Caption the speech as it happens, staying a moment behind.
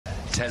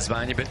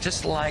Tasmania, but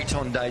just late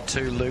on day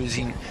 2,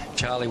 losing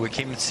Charlie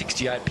Wickham at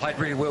 68. Played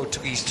really well,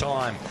 took his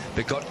time,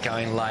 but got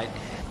going late.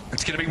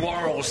 It's going to be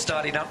Worrell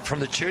starting up from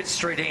the Church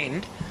Street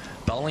end,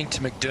 bowling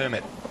to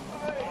McDermott.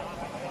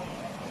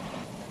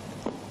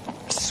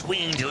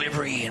 Swinging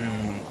delivery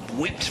and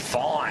whipped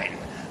fine.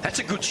 That's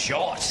a good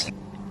shot.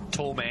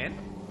 Tall man.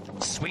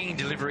 Swinging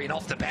delivery and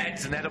off the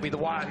pads, and that'll be the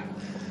one.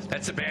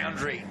 That's a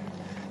boundary.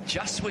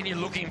 Just when you're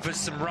looking for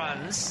some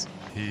runs.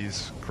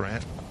 Here's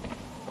Grant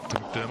to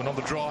McDermott on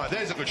the drive.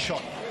 There's a good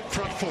shot.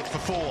 Front foot for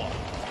 4.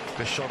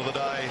 Best shot of the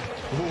day.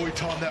 Oh, he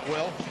timed that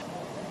well.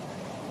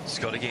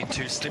 Scott again,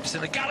 2 slips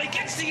in the gully.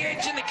 Gets the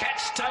edge and the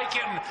catch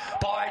taken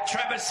by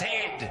Travis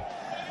Head.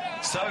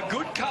 So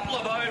good couple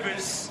of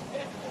overs.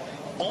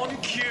 On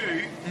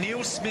cue,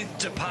 Neil Smith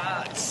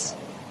departs.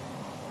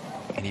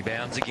 And he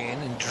bounds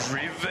again and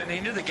driven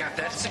into the gap.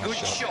 That's a good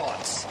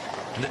shot.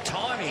 And the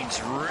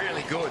timing's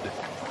really good.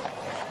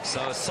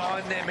 So a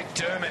sign there,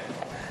 McDermott.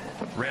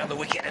 Round the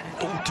wicket.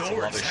 And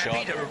Doran's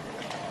happy to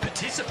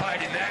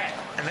participate in that.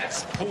 And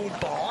that's pulled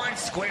behind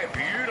square.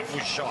 Beautiful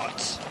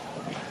shots.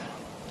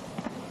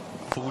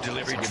 Full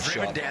delivery,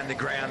 driven down the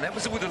ground. That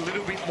was with a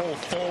little bit more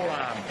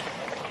forearm.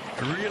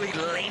 Really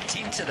leant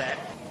into that.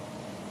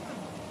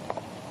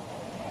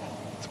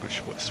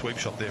 Good sweep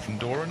shot there from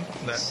Doran.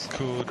 That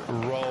could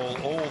roll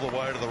all the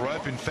way to the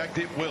rope. In fact,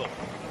 it will.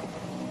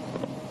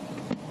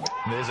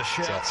 There's a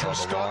shout from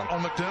Scott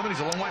on McDermott. He's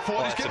a long way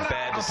forward. He's given a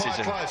bad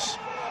decision. Close.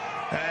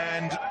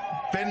 And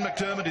Ben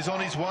McDermott is on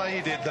his way.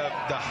 He did the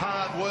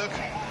hard work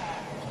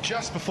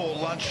just before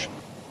lunch.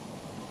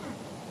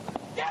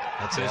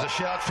 There's a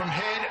shout from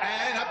Head,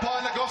 and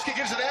umpire Nagoski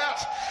gives it out.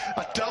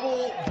 A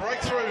double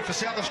breakthrough for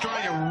South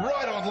Australia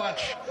right on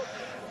lunch.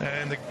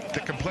 And the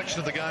complexion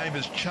of the game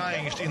has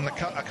changed in a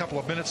couple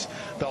of minutes.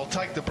 They'll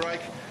take the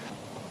break.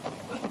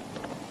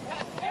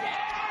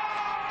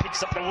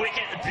 Picks up the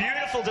wicket.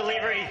 Beautiful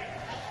delivery.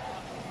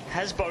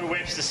 Has Bo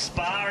Webster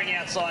sparring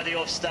outside the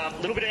off stump. A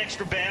little bit of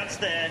extra bounce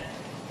there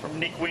from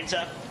Nick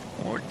Winter.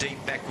 Or a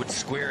deep backward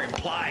square in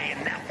play,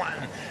 and that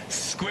one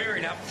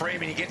squaring up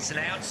Freeman. He gets an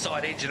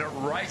outside edge and it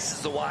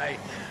races away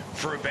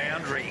for a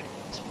boundary.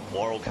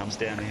 Worrell comes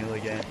down the hill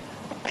again.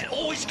 And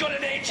he's got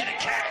an edge and a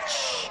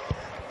catch.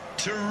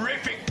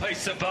 Terrific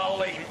piece of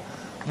bowling.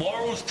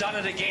 Worrell's done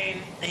it again.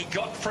 He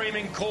got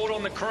Freeman caught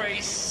on the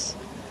crease.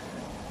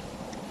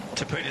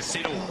 To Peter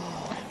Siddle.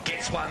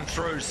 Gets one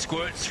through,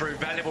 squirts through.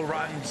 Valuable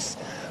runs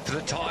for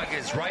the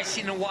Tigers.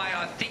 Racing away.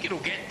 I think it'll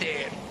get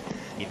there.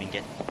 Even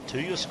get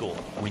to your score.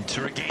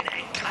 Winter again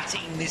and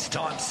cutting this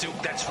time. Silk,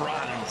 that's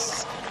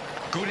runs.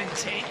 Good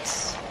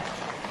intent.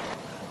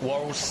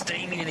 Worrell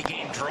steaming it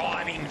again,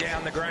 driving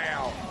down the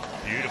ground.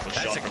 Beautiful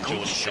shot from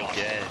Jordan Silk,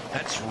 yeah.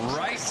 That's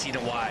racing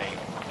away.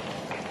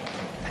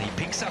 And he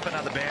picks up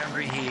another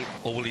boundary here.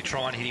 Or will he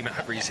try and hit him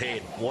over his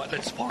head? What?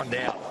 Let's find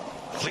out.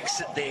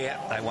 Flicks it there.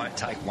 They won't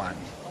take one.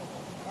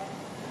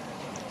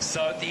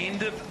 So at the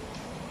end of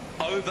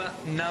over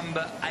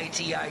number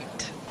 88.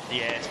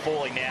 Yeah, it's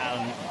falling now,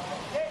 and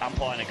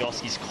umpire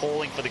Nagoski's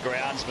calling for the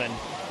groundsman.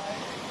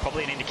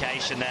 Probably an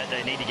indication that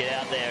they need to get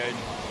out there in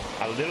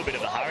a little bit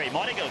of a hurry.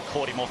 Might have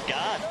caught him off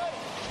guard.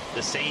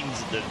 The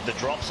scenes, the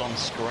drops on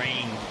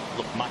screen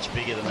look much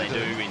bigger than they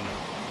do in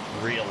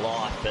real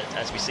life, but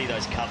as we see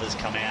those covers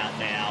come out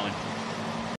now, and